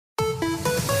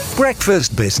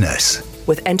Breakfast Business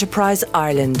with Enterprise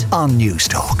Ireland on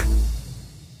Newstalk.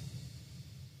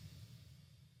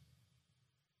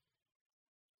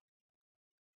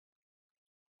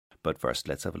 But first,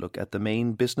 let's have a look at the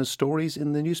main business stories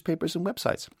in the newspapers and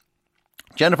websites.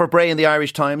 Jennifer Bray in the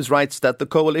Irish Times writes that the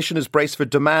coalition is braced for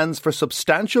demands for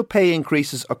substantial pay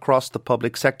increases across the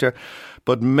public sector,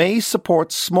 but may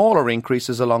support smaller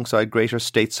increases alongside greater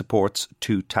state supports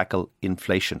to tackle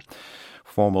inflation.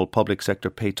 Formal public sector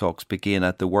pay talks begin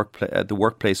at the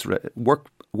Workplace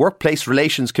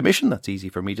Relations Commission, that's easy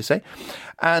for me to say,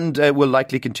 and will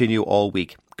likely continue all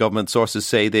week. Government sources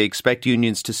say they expect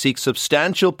unions to seek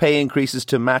substantial pay increases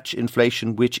to match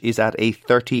inflation, which is at a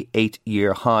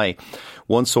 38-year high.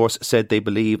 One source said they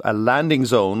believe a landing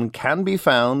zone can be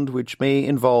found, which may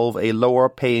involve a lower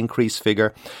pay increase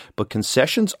figure, but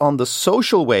concessions on the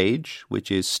social wage,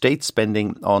 which is state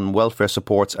spending on welfare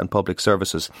supports and public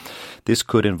services. This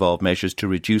could involve measures to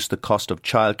reduce the cost of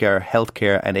childcare,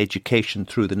 healthcare and education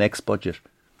through the next budget.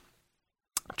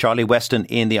 Charlie Weston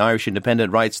in the Irish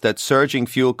Independent writes that surging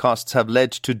fuel costs have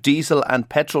led to diesel and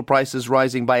petrol prices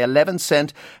rising by 11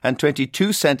 cent and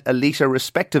 22 cent a litre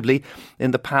respectively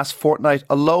in the past fortnight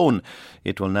alone.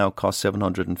 It will now cost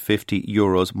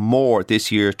 €750 more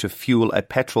this year to fuel a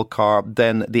petrol car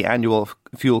than the annual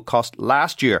fuel cost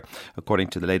last year, according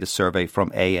to the latest survey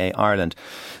from AA Ireland.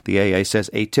 The AA says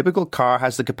a typical car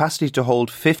has the capacity to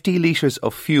hold 50 litres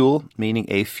of fuel, meaning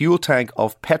a fuel tank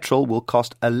of petrol will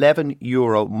cost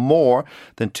 €11 more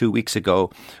than 2 weeks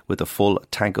ago, with a full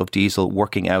tank of diesel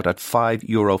working out at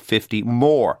 €5.50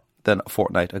 more than a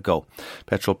fortnight ago.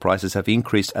 Petrol prices have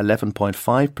increased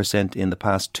 11.5% in the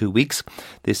past 2 weeks.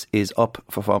 This is up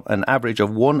from an average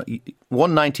of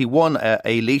 $1.91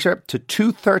 a litre to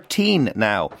 $2.13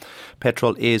 now.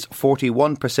 Petrol is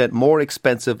 41% more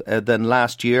expensive than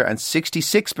last year and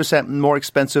 66% more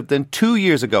expensive than 2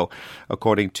 years ago,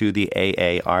 according to the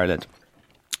AA Ireland.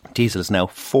 Diesel is now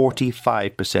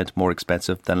 45% more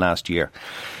expensive than last year.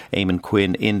 Eamon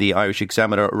Quinn in the Irish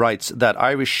Examiner writes that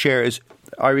Irish shares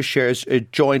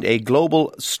joined a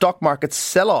global stock market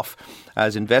sell-off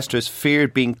as investors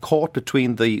feared being caught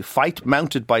between the fight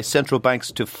mounted by central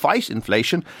banks to fight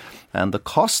inflation and the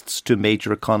costs to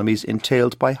major economies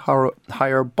entailed by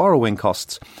higher borrowing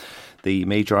costs. The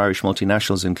major Irish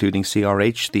multinationals, including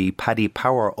CRH, the Paddy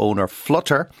Power owner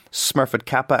Flutter, Smurfit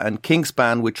Kappa and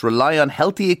Kingspan, which rely on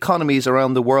healthy economies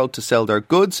around the world to sell their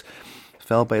goods,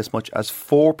 fell by as much as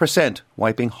 4%,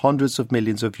 wiping hundreds of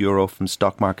millions of euro from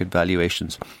stock market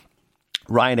valuations.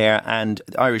 Ryanair and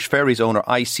Irish Ferries owner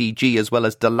ICG, as well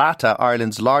as Dalata,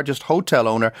 Ireland's largest hotel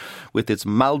owner with its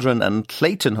Maldron and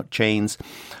Clayton chains,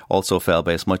 also fell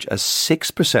by as much as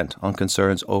 6% on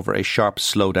concerns over a sharp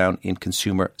slowdown in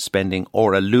consumer spending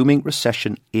or a looming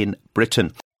recession in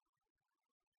Britain.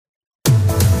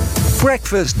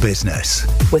 Breakfast Business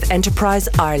with Enterprise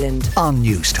Ireland on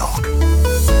Newstalk.